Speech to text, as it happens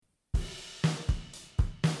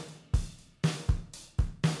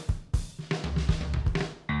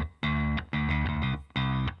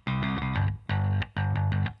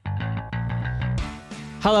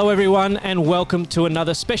Hello, everyone, and welcome to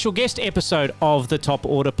another special guest episode of the Top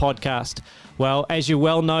Order podcast. Well, as you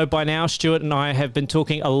well know by now, Stuart and I have been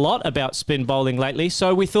talking a lot about spin bowling lately,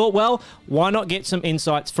 so we thought, well, why not get some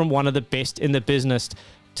insights from one of the best in the business?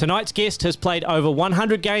 Tonight's guest has played over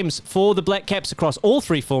 100 games for the Black Caps across all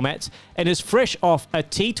three formats and is fresh off a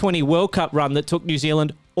T20 World Cup run that took New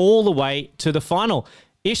Zealand all the way to the final.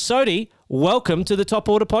 Ish Sodhi, welcome to the Top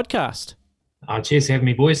Order podcast. Cheers for having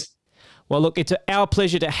me, boys. Well, look, it's our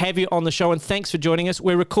pleasure to have you on the show, and thanks for joining us.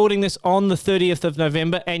 We're recording this on the 30th of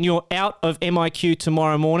November, and you're out of MIQ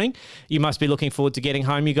tomorrow morning. You must be looking forward to getting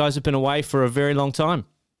home. You guys have been away for a very long time.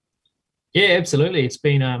 Yeah, absolutely. It's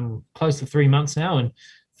been close to 3 months now, and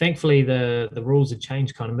thankfully the rules had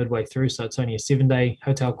changed kind of midway through, so it's only a 7-day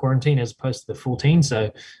hotel quarantine as opposed to the 14. So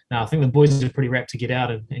I think the boys are pretty rapt to get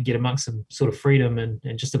out and get amongst some sort of freedom and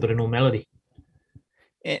just a bit of normality.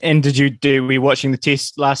 And were you watching the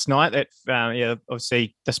test last night? That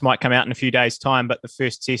obviously this might come out in a few days' time, but the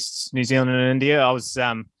first tests, New Zealand and India, I was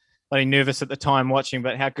bloody nervous at the time watching,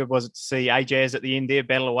 but how good was it to see Ajaz at the end there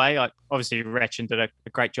battle away? Obviously, Ratchin did a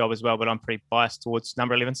great job as well, but I'm pretty biased towards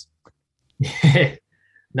number 11s. Yeah.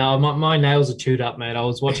 No, my nails are chewed up, mate. I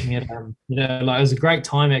was watching it. It was a great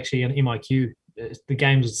time actually in MIQ. The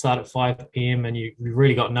games would start at 5 p.m. and you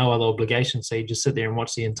really got no other obligation, so you just sit there and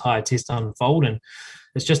watch the entire test unfold. And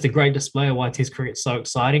it's just a great display of why Test cricket's so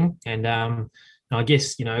exciting. And I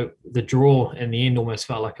guess the draw in the end almost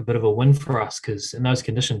felt like a bit of a win for us, because in those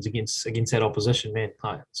conditions against that opposition, man,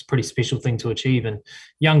 it's a pretty special thing to achieve. And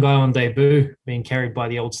young guy on debut being carried by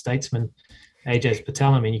the old statesman Ajaz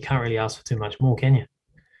Patel, I mean, you can't really ask for too much more, can you?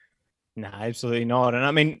 No, absolutely not. And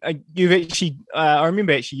I mean, you've actually, I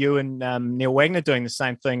remember actually you and Neil Wagner doing the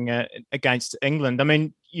same thing against England. I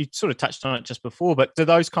mean, you sort of touched on it just before, but do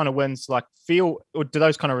those kind of wins do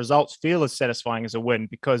those kind of results feel as satisfying as a win?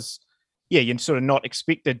 Because, yeah, you're sort of not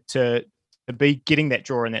expected to be getting that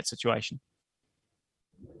draw in that situation.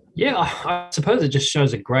 Yeah, I suppose it just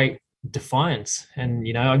shows a great defiance. And,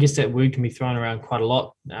 I guess that word can be thrown around quite a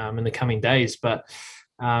lot in the coming days, but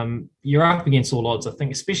you're up against all odds, I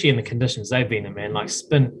think, especially in the conditions they've been in, man. Like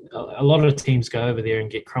spin, a lot of teams go over there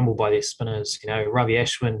and get crumbled by their spinners. Ravi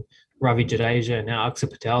Ashwin, Ravi Jadeja, and now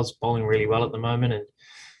Akshar Patel's bowling really well at the moment.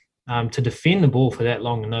 And to defend the ball for that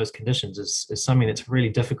long in those conditions is something that's really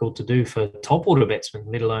difficult to do for top order batsmen,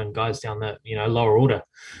 let alone guys down the lower order.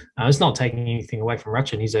 It's not taking anything away from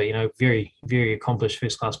Ratchin. He's a very, very accomplished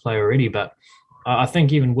first class player already, but I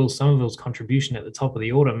think even Will Somerville's contribution at the top of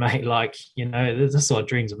the order, mate, this is what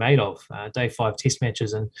dreams are made of. Day 5 test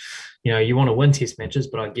matches, and, you want to win test matches,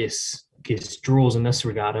 but I guess draws in this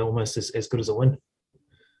regard are almost as good as a win.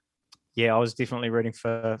 Yeah, I was definitely rooting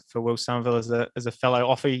for Will Somerville as a fellow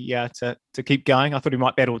offie to keep going. I thought he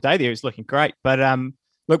might bat all day there. He was looking great. But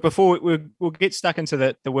look, before we'll get stuck into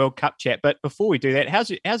the World Cup chat, but before we do that, how's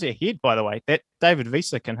your head, by the way? That David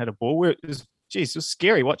Wiesler can hit a ball. It was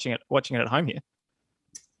scary watching it at home here.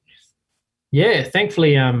 Yeah,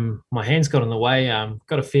 thankfully, my hands got in the way.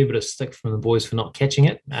 Got a fair bit of stick from the boys for not catching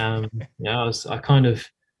it. I kind of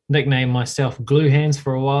nicknamed myself Glue Hands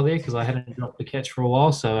for a while there because I hadn't dropped the catch for a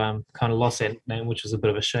while, so kind of lost that nickname, which was a bit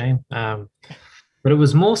of a shame. But it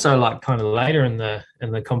was more so like kind of later in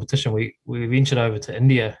the competition, we ventured over to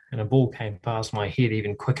India and a ball came past my head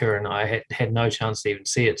even quicker, and I had no chance to even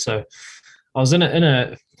see it. So I was in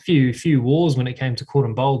a few wars when it came to caught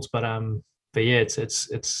and bowls, but yeah,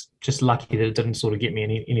 it's just lucky that it didn't sort of get me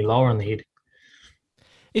any lower in the head.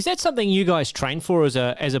 Is that something you guys train for as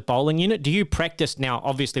a bowling unit? Do you practice now?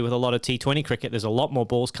 Obviously, with a lot of T20 cricket, there's a lot more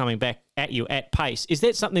balls coming back at you at pace. Is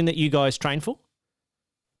that something that you guys train for?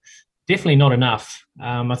 Definitely not enough.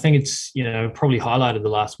 I think it's probably highlighted the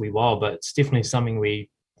last wee while, but it's definitely something we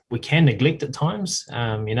can neglect at times.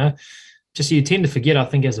 Just you tend to forget, I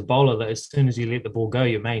think, as a bowler, that as soon as you let the ball go,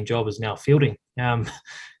 your main job is now fielding.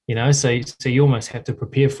 So you almost have to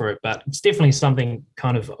prepare for it. But it's definitely something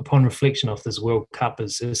kind of upon reflection of this World Cup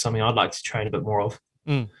is something I'd like to train a bit more of.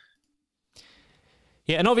 Mm.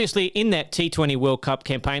 Yeah, and obviously in that T20 World Cup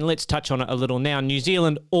campaign, let's touch on it a little now. New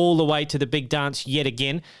Zealand all the way to the big dance yet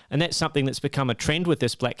again, and that's something that's become a trend with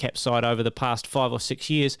this Black Cap side over the past 5 or 6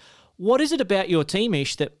 years. What is it about your team,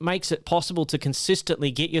 Ish, that makes it possible to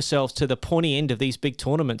consistently get yourselves to the pointy end of these big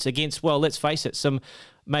tournaments against, well, let's face it, some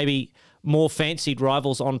maybe more fancied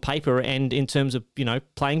rivals on paper and in terms of,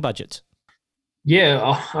 playing budgets?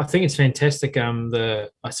 Yeah, I think it's fantastic. I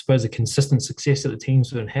suppose the consistent success that the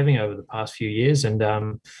team's been having over the past few years, and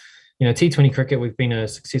T20 cricket, we've been a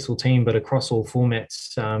successful team, but across all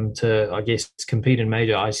formats to, I guess, compete in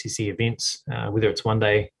major ICC events, whether it's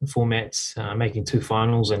one-day formats, making 2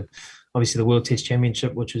 finals, and obviously the World Test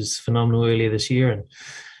Championship, which was phenomenal earlier this year. And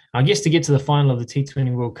I guess to get to the final of the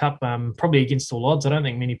T20 World Cup, probably against all odds. I don't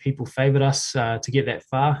think many people favoured us to get that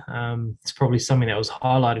far. It's probably something that was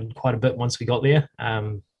highlighted quite a bit once we got there.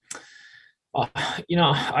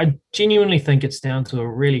 I genuinely think it's down to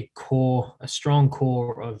a strong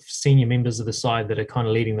core of senior members of the side that are kind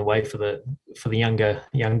of leading the way for the younger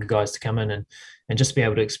guys to come in and just be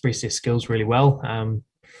able to express their skills really well.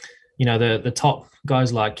 The top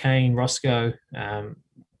guys like Kane, Roscoe,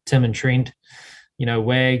 Tim and Trent,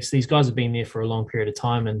 Wags, these guys have been there for a long period of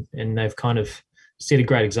time and they've kind of set a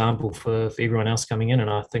great example for everyone else coming in. And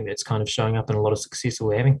I think that's kind of showing up in a lot of success that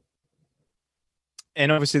we're having.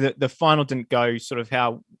 And obviously the final didn't go sort of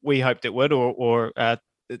how we hoped it would, or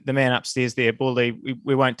the man upstairs there, Bully,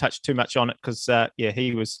 we won't touch too much on it because,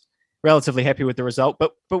 he was relatively happy with the result.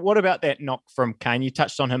 But what about that knock from Kane? You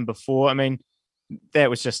touched on him before. I mean,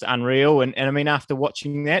 that was just unreal. And I mean, after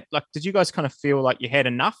watching that, like, did you guys kind of feel like you had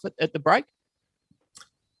enough at the break?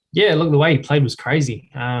 Yeah, look, the way he played was crazy.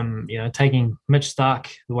 Taking Mitch Starc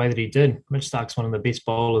the way that he did. Mitch Starc's one of the best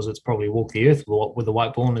bowlers that's probably walked the earth with the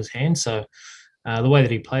white ball in his hand. So the way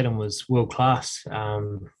that he played him was world class.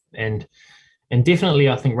 And definitely,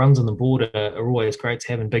 I think runs on the board are always great to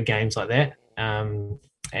have in big games like that.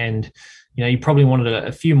 You probably wanted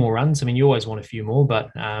a few more runs. I mean, you always want a few more, but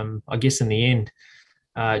I guess in the end,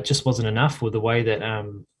 it just wasn't enough with the way that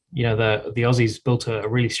the Aussies built a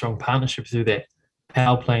really strong partnership through that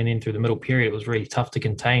power play and then through the middle period. It was really tough to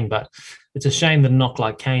contain, but it's a shame that a knock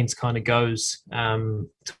like Kane's kind of goes to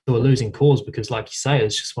a losing cause because, like you say,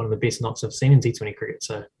 it's just one of the best knocks I've seen in T20 cricket.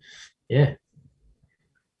 So, yeah.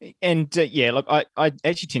 And look, I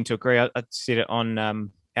actually tend to agree. I said it on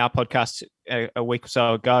our podcast a week or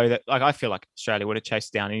so ago that, like, I feel like Australia would have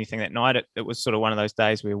chased down anything that night. It was sort of one of those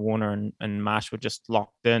days where Warner and Marsh were just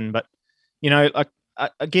locked in. But,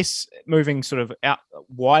 I guess moving sort of out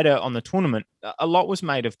wider on the tournament, a lot was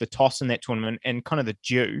made of the toss in that tournament and kind of the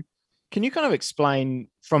dew. Can you kind of explain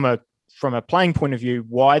from a playing point of view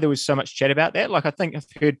why there was so much chat about that? Like, I think I've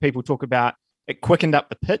heard people talk about it quickened up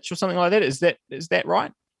the pitch or something like that. Is that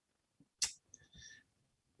right?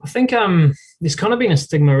 I think there's kind of been a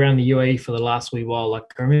stigma around the UAE for the last wee while. Like,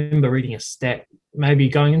 I remember reading a stat maybe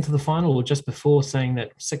going into the final or just before saying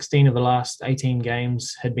that 16 of the last 18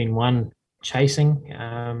 games had been won chasing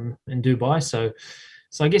in Dubai. So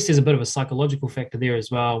I guess there's a bit of a psychological factor there as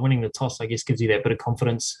well. Winning the toss, I guess, gives you that bit of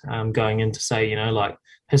confidence going in to say, like,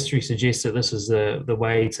 history suggests that this is the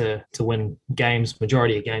way to win games,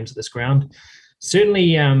 majority of games at this ground.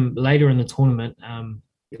 Certainly later in the tournament,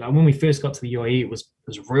 when we first got to the UAE, it was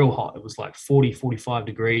real hot. It was like 40, 45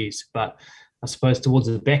 degrees. But I suppose towards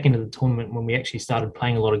the back end of the tournament, when we actually started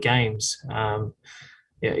playing a lot of games, the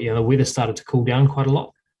weather started to cool down quite a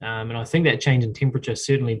lot. And I think that change in temperature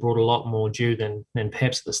certainly brought a lot more dew than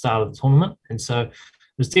perhaps at the start of the tournament. And so it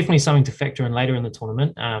was definitely something to factor in later in the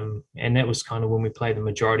tournament. And that was kind of when we played the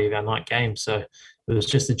majority of our night games. So it was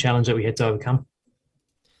just a challenge that we had to overcome.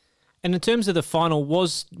 And in terms of the final,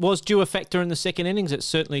 was dew a factor in the second innings? It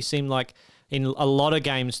certainly seemed like in a lot of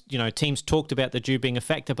games, teams talked about the dew being a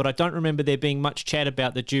factor, but I don't remember there being much chat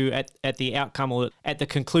about the dew at the outcome or at the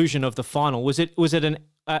conclusion of the final. Was it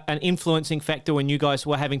an influencing factor when you guys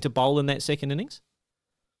were having to bowl in that second innings?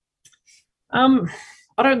 I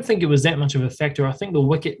don't think it was that much of a factor. I think the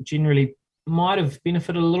wicket generally might have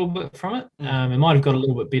benefited a little bit from it. It might have got a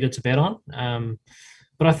little bit better to bat on.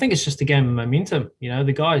 But I think it's just a game of momentum.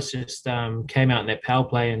 The guys just came out in that power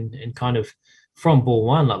play and kind of from ball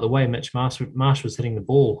one, like the way Mitch Marsh was hitting the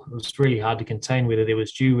ball, it was really hard to contain whether there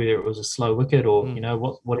was dew, whether it was a slow wicket or,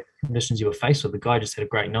 what conditions you were faced with. The guy just had a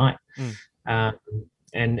great night.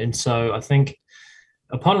 And so I think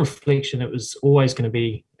upon reflection, it was always going to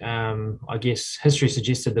be, I guess, history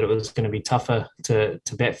suggested that it was going to be tougher to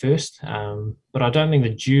bat first. But I don't think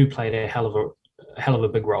the dew played a hell of a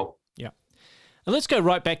big role. Yeah. And let's go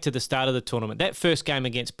right back to the start of the tournament. That first game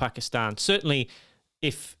against Pakistan, certainly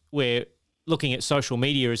if we're looking at social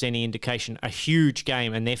media as any indication, a huge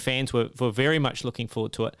game, and their fans were very much looking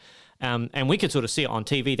forward to it. And we could sort of see it on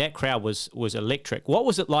TV. That crowd was electric. What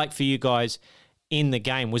was it like for you guys in the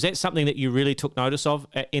game? Was that something that you really took notice of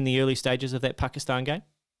in the early stages of that Pakistan game?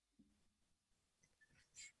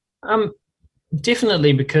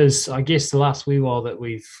 Definitely, because I guess the last wee while that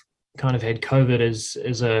we've kind of had COVID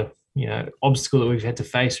is a obstacle that we've had to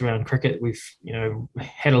face around cricket. We've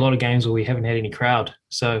had a lot of games where we haven't had any crowd.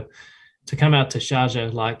 So to come out to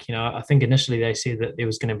Sharjah, I think initially they said that there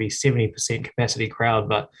was going to be 70% capacity crowd,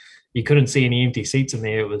 but you couldn't see any empty seats in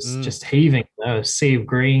there. It was just heaving, a sea of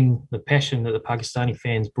green, the passion that the Pakistani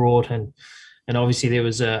fans brought, and obviously there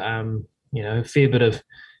was a fair bit of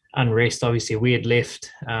unrest. Obviously, we had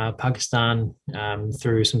left Pakistan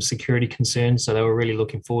through some security concerns, so they were really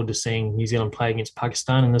looking forward to seeing New Zealand play against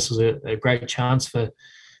Pakistan, and this was a great chance for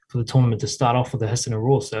the tournament to start off with a hiss and a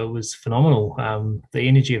roar. So it was phenomenal. The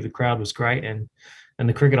energy of the crowd was great, and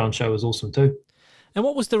the cricket on show was awesome too. And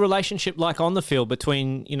what was the relationship like on the field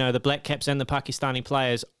between, the Black Caps and the Pakistani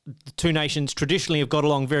players? The two nations traditionally have got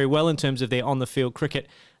along very well in terms of their on-the-field cricket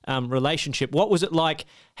relationship. What was it like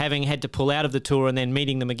having had to pull out of the tour and then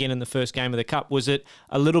meeting them again in the first game of the Cup? Was it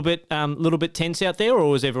a little bit tense out there, or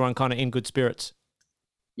was everyone kind of in good spirits?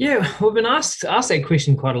 Yeah, we've been asked that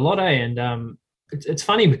question quite a lot, and it's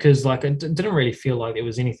funny because it didn't really feel like there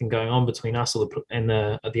was anything going on between us and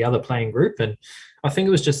the other playing group, and I think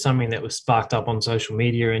it was just something that was sparked up on social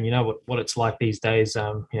media, and what it's like these days.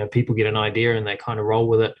 People get an idea and they kind of roll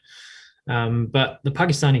with it. But the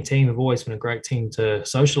Pakistani team have always been a great team to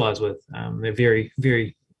socialise with. They're very,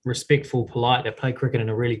 very respectful, polite. They play cricket in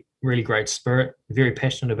a really, really great spirit. They're very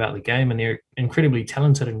passionate about the game, and they're incredibly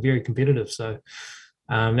talented and very competitive. So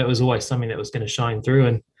that was always something that was going to shine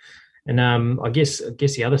through. And I guess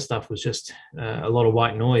the other stuff was just a lot of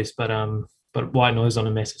white noise, but white noise on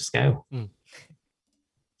a massive scale. Mm.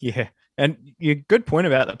 Yeah, and you good point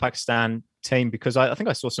about the Pakistan team, because I think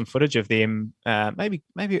I saw some footage of them. Maybe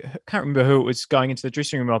I can't remember who it was going into the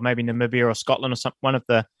dressing room of, maybe Namibia or Scotland or one of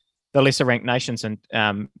the lesser ranked nations, and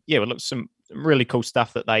it looked some really cool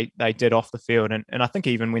stuff that they did off the field, and I think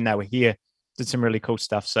even when they were here, did some really cool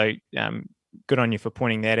stuff. So good on you for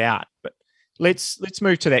pointing that out. But let's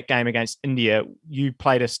move to that game against India. You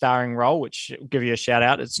played a starring role, which will give you a shout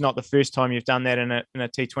out. It's not the first time you've done that in a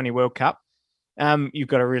T20 World Cup. You've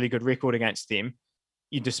got a really good record against them.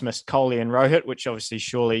 You dismissed Kohli and Rohit, which obviously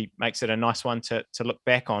surely makes it a nice one to look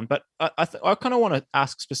back on. But I kind of want to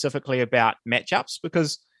ask specifically about matchups,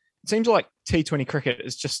 because it seems like T20 cricket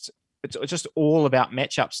is just all about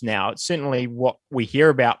matchups now. It's certainly what we hear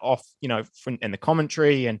about in the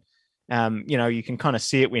commentary, and you can kind of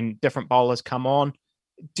see it when different bowlers come on.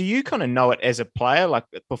 Do you kind of know it as a player, like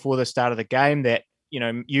before the start of the game, that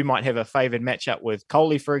you might have a favoured matchup with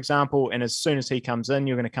Kohli, for example, and as soon as he comes in,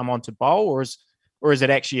 you're going to come on to bowl, or is it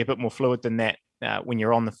actually a bit more fluid than that when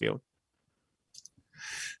you're on the field?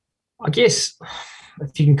 I guess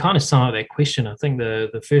if you can kind of sum up that question, I think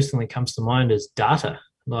the first thing that comes to mind is data.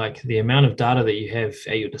 Like the amount of data that you have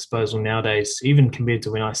at your disposal nowadays, even compared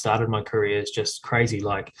to when I started my career, is just crazy.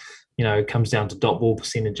 It comes down to dot ball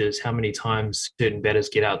percentages, how many times certain batters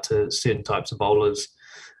get out to certain types of bowlers.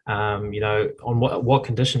 On what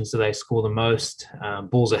conditions do they score the most?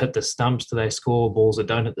 Balls that hit the stumps, do they score? Balls that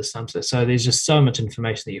don't hit the stumps. So there's just so much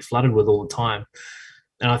information that you're flooded with all the time.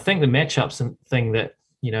 And I think the matchups thing that,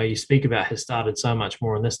 you speak about has started so much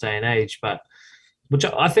more in this day and age, but which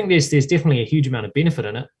I think there's definitely a huge amount of benefit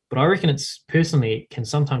in it. But I reckon it can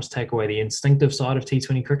sometimes take away the instinctive side of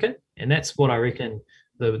T20 cricket. And that's what I reckon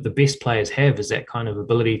the best players have, is that kind of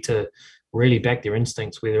ability to really back their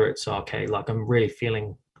instincts, whether it's, okay, I'm really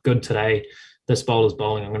feeling good today, this bowler's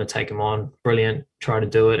bowling, I'm going to take him on, brilliant, try to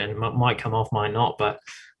do it, and might come off, might not, but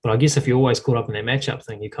I guess if you're always caught up in that matchup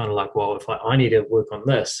thing, you're kind of like, well, if I need to work on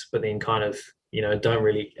this, but then kind of don't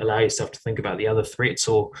really allow yourself to think about the other threats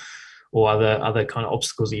or other kind of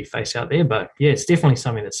obstacles that you face out there. But yeah, it's definitely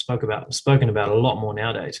something that's spoken about a lot more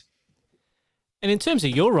nowadays. And in terms of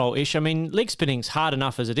your role, Ish, leg spinning's hard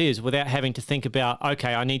enough as it is without having to think about,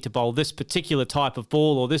 okay, I need to bowl this particular type of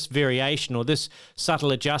ball or this variation or this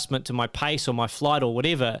subtle adjustment to my pace or my flight or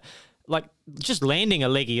whatever. Just landing a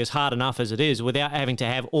leggy is hard enough as it is without having to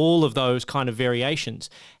have all of those kind of variations.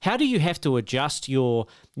 How do you have to adjust your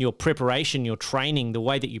preparation, your training, the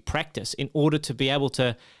way that you practice in order to be able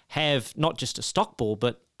to have not just a stock ball,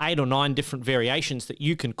 but 8 or 9 different variations that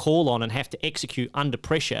you can call on and have to execute under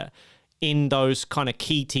pressure in those kind of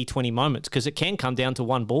key T20 moments, because it can come down to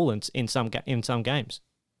one ball in some games.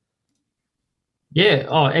 Yeah,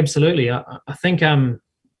 absolutely. I think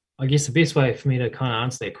I guess the best way for me to kind of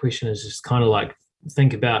answer that question is just kind of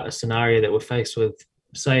think about a scenario that we're faced with.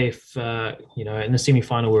 Say if in the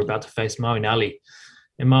semi-final we're about to face Moeen Ali,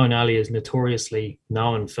 and Moeen Ali is notoriously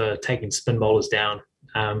known for taking spin bowlers down.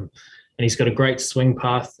 And he's got a great swing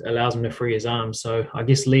path, allows him to free his arms. So I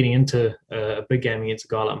guess leading into a big game against a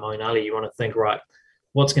guy like Moeen Ali, you want to think, right,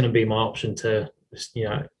 what's going to be my option to,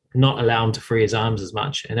 not allow him to free his arms as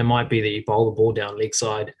much? And it might be that you bowl the ball down leg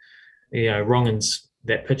side, wrong-uns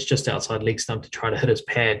that pitch just outside leg stump to try to hit his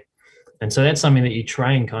pad. And so that's something that you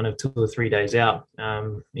train kind of 2 or 3 days out.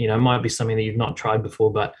 It might be something that you've not tried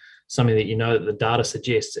before, but something that that the data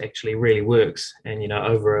suggests actually really works. And,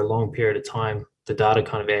 over a long period of time, the data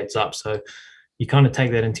kind of adds up. So you kind of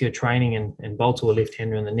take that into your training and bowl to a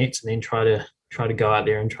left-hander in the nets, and then try try to go out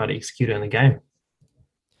there and try to execute it in the game.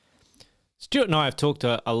 Stuart and I have talked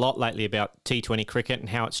a lot lately about T20 cricket and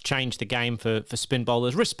how it's changed the game for spin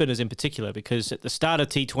bowlers, wrist spinners in particular, because at the start of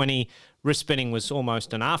T20, wrist spinning was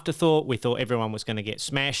almost an afterthought. We thought everyone was going to get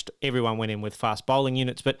smashed. Everyone went in with fast bowling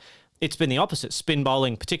units, but it's been the opposite. Spin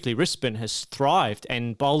bowling, particularly wrist spin, has thrived,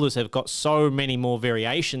 and bowlers have got so many more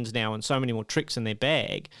variations now and so many more tricks in their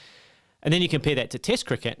bag. And then you compare that to Test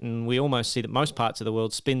cricket, and we almost see that most parts of the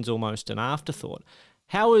world spin's almost an afterthought.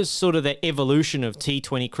 How has sort of the evolution of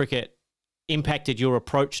T20 cricket impacted your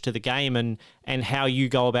approach to the game and how you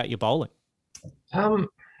go about your bowling? I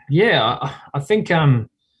think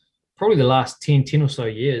probably the last 10 or so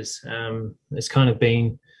years, it's kind of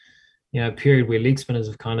been, a period where leg spinners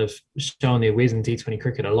have kind of shown their wares in T20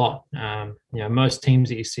 cricket a lot. Most teams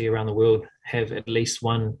that you see around the world have at least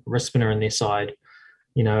one wrist spinner in their side,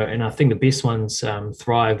 and I think the best ones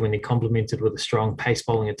thrive when they're complemented with a strong pace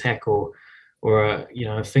bowling attack or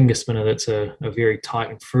a finger spinner that's a very tight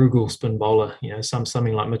and frugal spin bowler,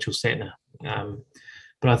 something like Mitchell Satner.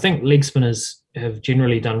 But I think leg spinners have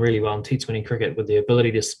generally done really well in T20 cricket with the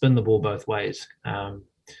ability to spin the ball both ways.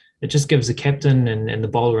 It just gives the captain and the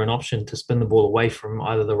bowler an option to spin the ball away from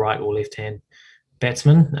either the right or left-hand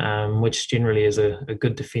batsman, which generally is a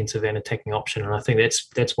good defensive and attacking option. And I think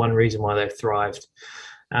that's one reason why they've thrived.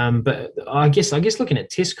 But I guess looking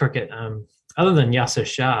at Test cricket, other than Yasir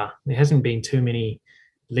Shah, there hasn't been too many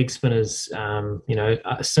leg spinners,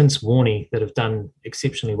 since Warney that have done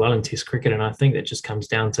exceptionally well in Test cricket. And I think that just comes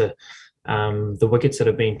down to the wickets that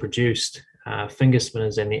have been produced. Finger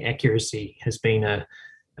spinners and the accuracy has been a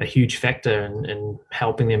huge factor in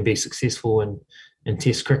helping them be successful in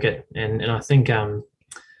Test cricket. And I think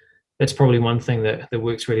that's probably one thing that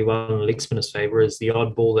works really well in leg spinner's favour is the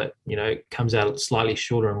odd ball that, comes out slightly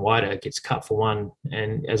shorter and wider, gets cut for one,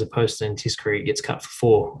 and as opposed to in Test cricket, gets cut for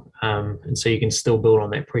four. And so you can still build on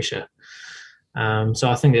that pressure. So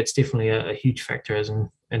I think that's definitely a huge factor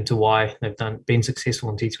into why they've been successful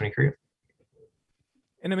in T20 cricket.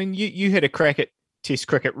 And I mean, you had a crack at Test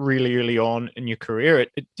cricket really early on in your career.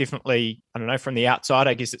 It definitely, I don't know, from the outside,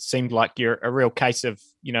 I guess it seemed like you're a real case of,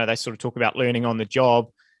 they sort of talk about learning on the job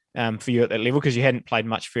for you at that level because you hadn't played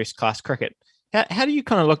much first-class cricket. How do you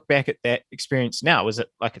kind of look back at that experience now? Was it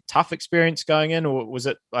like a tough experience going in, or was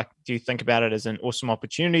it like, do you think about it as an awesome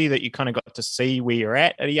opportunity that you kind of got to see where you're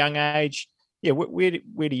at a young age? Yeah, where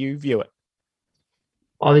do you view it?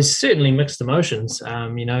 Oh, there's certainly mixed emotions.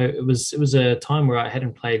 It was a time where I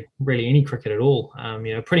hadn't played really any cricket at all.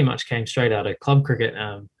 Pretty much came straight out of club cricket.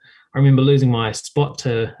 I remember losing my spot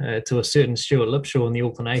to a certain Stuart Lipshaw in the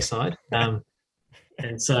Auckland A side.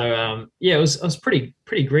 And so, I was pretty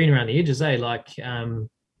green around the edges,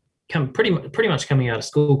 pretty much coming out of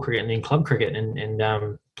school cricket and then club cricket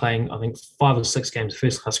and playing, I think, 5 or 6 games of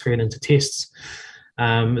first class cricket into tests.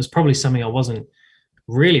 It was probably something I wasn't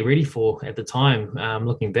really ready for at the time.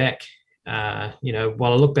 Looking back, while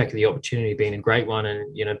I look back at the opportunity being a great one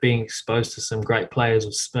and, being exposed to some great players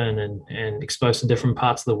of spin and exposed to different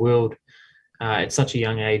parts of the world at such a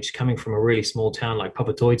young age, coming from a really small town like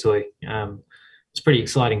Papatoetoe, it's pretty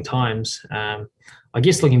exciting times. I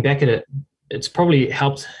guess looking back at it, it's probably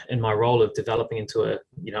helped in my role of developing into a,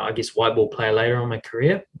 white ball player later on in my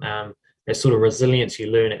career. That sort of resilience you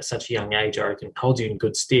learn at such a young age, I reckon, holds you in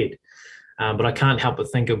good stead. But I can't help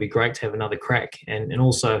but think it would be great to have another crack. And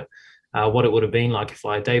also what it would have been like if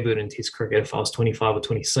I debuted in Test cricket if I was 25 or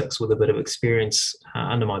 26 with a bit of experience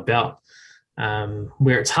under my belt.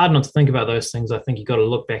 Where it's hard not to think about those things. I think you've got to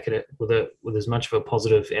look back at it with as much of a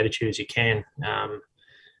positive attitude as you can.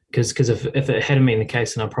 Because if it hadn't been the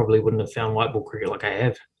case, then I probably wouldn't have found white ball cricket like I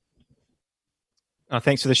have. Oh,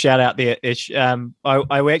 thanks for the shout out there, Ish. I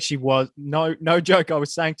actually was no joke. I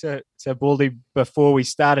was saying to Baldy before we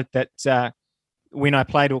started that when I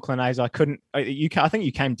played Auckland A's, I couldn't. I think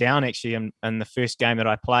you came down actually in the first game that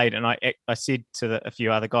I played, and I said to a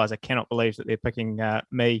few other guys, I cannot believe that they're picking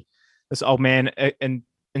me, this old man, and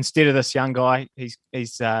instead of this young guy. He's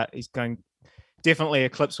going definitely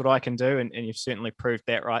eclipse what I can do, and you've certainly proved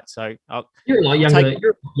that right. So you're a lot younger.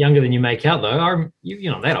 You're younger than you make out, though.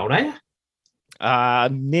 You're not that old, are you?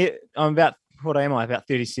 I'm about, what am I? About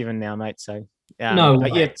 37 now, mate. So no,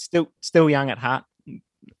 but yeah, still young at heart.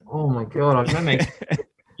 Oh my god, that makes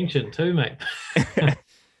attention too, mate.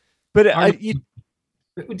 But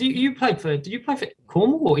did you play for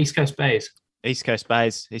Cornwall or East Coast Bays? East Coast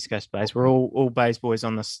Bays. We're all Bays boys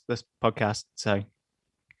on this podcast, so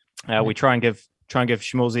we try and give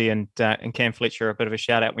Schmulzy and Cam Fletcher a bit of a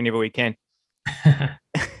shout out whenever we can.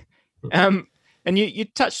 And you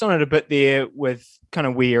touched on it a bit there with kind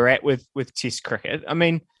of where you're at with Test cricket. I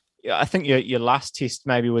mean, I think your last test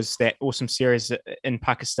maybe was that awesome series in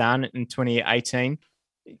Pakistan in 2018.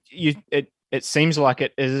 It seems like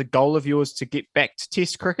it is a goal of yours to get back to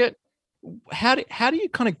Test cricket. How do you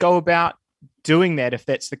kind of go about doing that if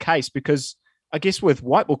that's the case? Because I guess with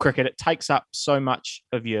white ball cricket, it takes up so much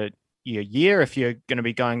of your year if you're going to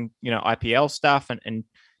be going, IPL stuff and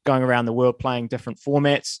going around the world playing different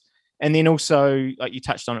formats. And then also, like you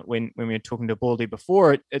touched on it when we were talking to Baldy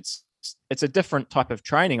before, it's a different type of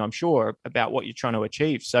training, I'm sure, about what you're trying to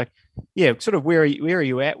achieve. So, yeah, sort of where are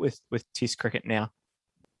you at with Test cricket now?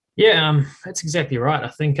 Yeah, that's exactly right. I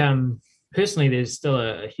think personally, there's still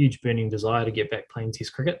a huge burning desire to get back playing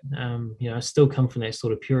Test cricket. I still come from that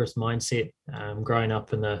sort of purist mindset, growing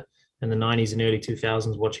up in the 90s and early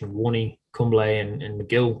 2000s, watching Warney, Kumble, and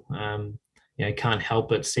McGill. Can't help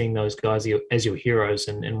but seeing those guys as your heroes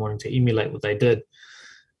and wanting to emulate what they did.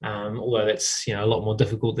 Although that's a lot more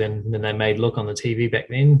difficult than they made look on the TV back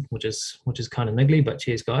then, which is kind of niggly. But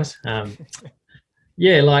cheers, guys.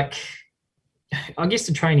 I guess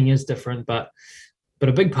the training is different, but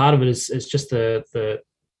a big part of it is just the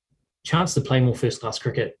chance to play more first class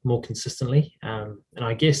cricket more consistently. And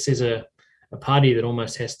I guess there's a party that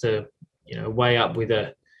almost has to weigh up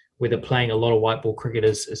whether playing a lot of white ball cricket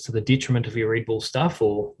is to the detriment of your red ball stuff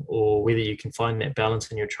or whether you can find that balance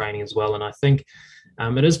in your training as well. And I think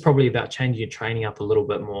it is probably about changing your training up a little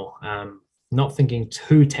bit more, not thinking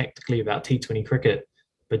too tactically about T20 cricket,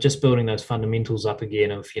 but just building those fundamentals up again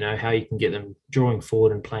of, how you can get them drawing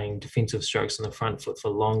forward and playing defensive strokes on the front foot for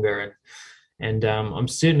longer. And I'm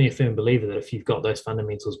certainly a firm believer that if you've got those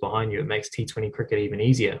fundamentals behind you, it makes T20 cricket even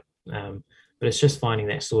easier. But it's just finding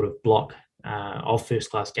that sort of block of first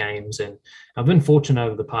class games. And I've been fortunate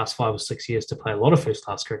over the past 5 or 6 years to play a lot of first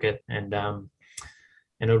class cricket. And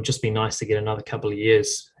it'll just be nice to get another couple of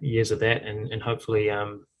years of that and hopefully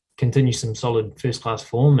continue some solid first class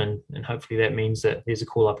form, and hopefully that means that there's a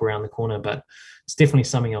call up around the corner. But it's definitely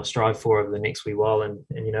something I'll strive for over the next wee while. And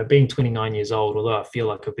being 29 years old, although I feel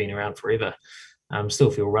like I've been around forever,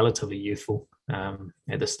 still feel relatively youthful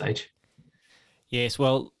at this stage. Yes,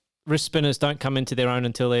 well, wrist spinners don't come into their own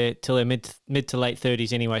until they're mid to late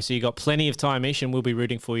 30s anyway. So you've got plenty of time, Ish, and we'll be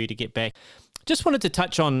rooting for you to get back. Just wanted to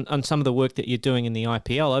touch on some of the work that you're doing in the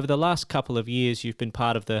IPL. Over the last couple of years, you've been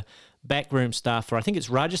part of the backroom staff for, I think it's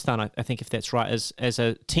Rajasthan, I think if that's right, as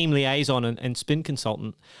a team liaison and spin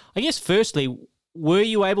consultant. I guess firstly, were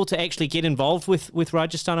you able to actually get involved with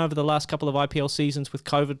Rajasthan over the last couple of IPL seasons with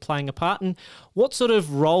COVID playing a part? And what sort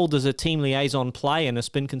of role does a team liaison play and a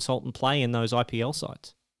spin consultant play in those IPL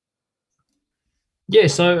sides? Yeah,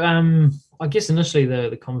 so I guess initially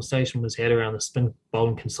the conversation was had around the spin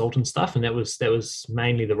bowling consultant stuff, and that was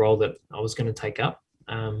mainly the role that I was going to take up.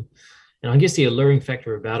 And I guess the alluring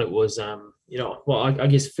factor about it was, I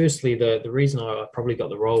guess firstly the reason I probably got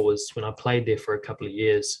the role was when I played there for a couple of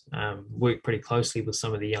years, worked pretty closely with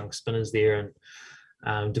some of the young spinners there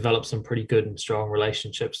and developed some pretty good and strong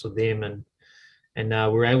relationships with them, and we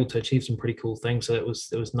were able to achieve some pretty cool things. So it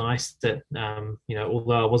was nice that,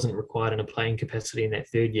 although I wasn't required in a playing capacity in that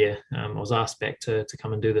third year, I was asked back to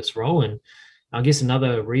come and do this role. And I guess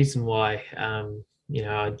another reason why,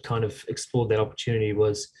 I'd kind of explored that opportunity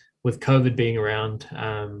was with COVID being around,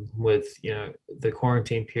 with, the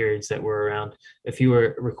quarantine periods that were around, if you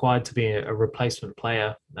were required to be a replacement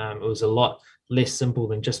player, it was a lot less simple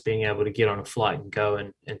than just being able to get on a flight and go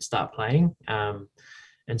and start playing.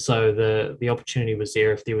 And so the opportunity was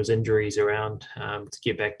there if there was injuries around to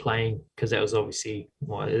get back playing, because that was obviously,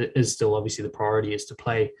 it is still obviously the priority is to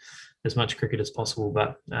play as much cricket as possible.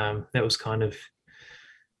 But that was kind of,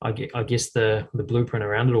 I guess, the blueprint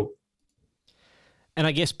around it all. And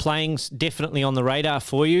I guess playing's definitely on the radar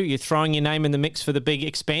for you. You're throwing your name in the mix for the big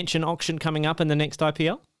expansion auction coming up in the next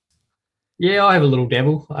IPL? Yeah, I have a little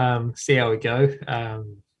dabble, see how we go.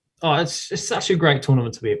 It's such a great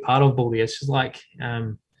tournament to be a part of, Baldy. It's just like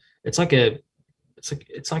it's like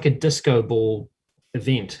a disco ball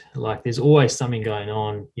event. Like there's always something going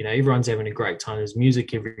on. Everyone's having a great time. There's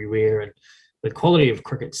music everywhere, and the quality of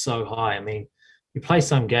cricket's so high. I mean, you play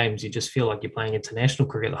some games, you just feel like you're playing international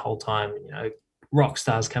cricket the whole time. Rock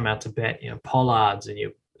stars come out to bat. Pollards and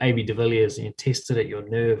your AB de Villiers, and you tested at your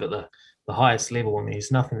nerve at the highest level. I mean,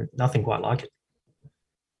 there's nothing quite like it.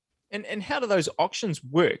 And how do those auctions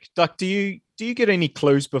work? Like, do you get any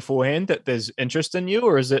clues beforehand that there's interest in you,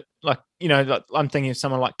 or is it like I'm thinking of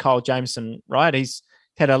someone like Kyle Jameson, right? He's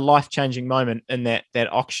had a life-changing moment in that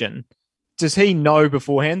auction. Does he know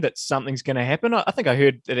beforehand that something's going to happen? I think I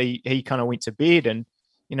heard that he kind of went to bed and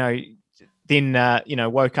then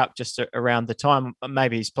woke up just around the time.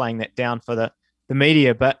 Maybe he's playing that down for the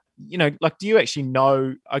media, but like, do you actually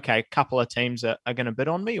know, okay, a couple of teams are going to bid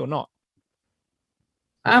on me or not?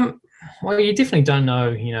 Well, you definitely don't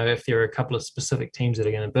know, if there are a couple of specific teams that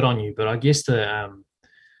are going to bid on you. But I guess the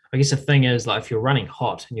thing is, like, if you're running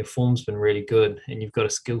hot and your form's been really good and you've got a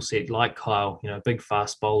skill set like Kyle, big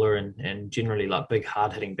fast bowler and generally like big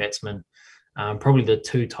hard hitting batsman, probably the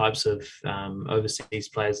two types of overseas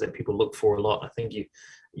players that people look for a lot. I think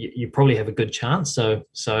you probably have a good chance. So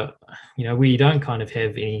where you don't kind of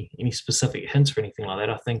have any specific hints or anything like that,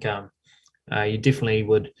 I think you definitely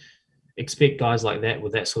would expect guys like that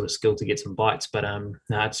with that sort of skill to get some bites. But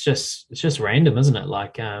no, it's just random, isn't it?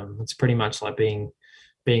 Like it's pretty much like being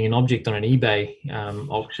an object on an eBay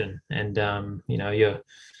auction, and you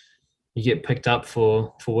get picked up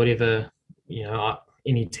for whatever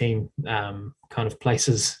any team kind of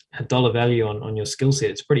places a dollar value on your skill set.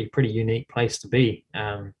 It's pretty unique place to be,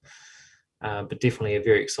 but definitely a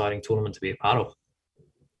very exciting tournament to be a part of.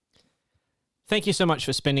 Thank you so much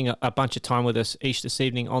for spending a bunch of time with us each this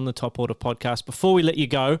evening on the Top Order podcast. Before we let you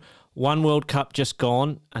go, one World Cup just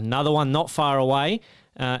gone, another one not far away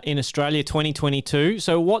in Australia 2022.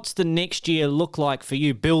 So what's the next year look like for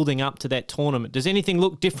you building up to that tournament? Does anything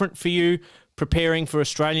look different for you preparing for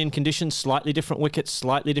Australian conditions, slightly different wickets,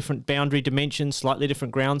 slightly different boundary dimensions, slightly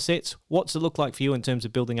different ground sets? What's it look like for you in terms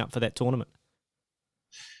of building up for that tournament?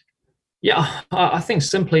 Yeah, I think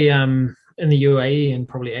simply in the UAE and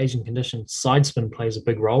probably Asian conditions, side spin plays a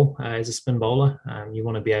big role as a spin bowler. You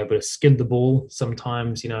want to be able to skid the ball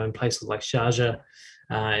sometimes, in places like Sharjah.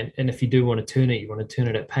 And if you do want to turn it, you want to turn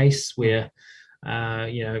it at pace where,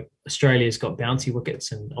 Australia's got bouncy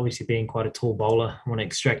wickets, and obviously being quite a tall bowler, I want to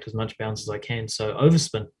extract as much bounce as I can. So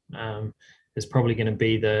overspin is probably going to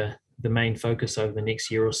be the main focus over the next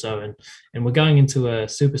year or so. And we're going into a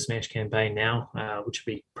Super Smash campaign now, which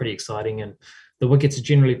will be pretty exciting. And the wickets are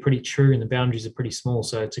generally pretty true and the boundaries are pretty small.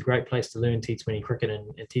 So it's a great place to learn T20 cricket and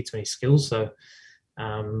T20 skills. So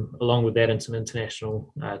along with that and some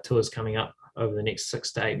international tours coming up over the next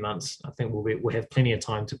 6 to 8 months, I think we'll have plenty of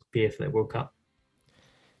time to prepare for that World Cup.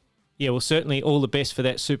 Yeah, well, certainly all the best for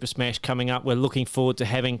that Super Smash coming up. We're looking forward to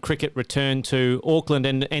having cricket return to Auckland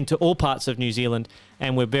and to all parts of New Zealand,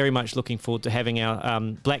 and we're very much looking forward to having our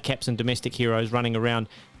Black Caps and domestic heroes running around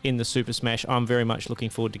in the Super Smash. I'm very much looking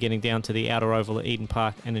forward to getting down to the outer oval at Eden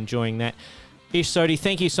Park and enjoying that. Ish Sodhi,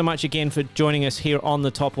 thank you so much again for joining us here on the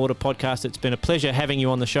Top Order podcast. It's been a pleasure having you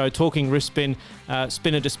on the show, talking wrist spin,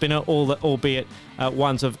 spinner to spinner, albeit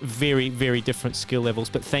ones of very, very different skill levels.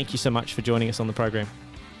 But thank you so much for joining us on the program.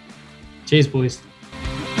 Cheers, boys.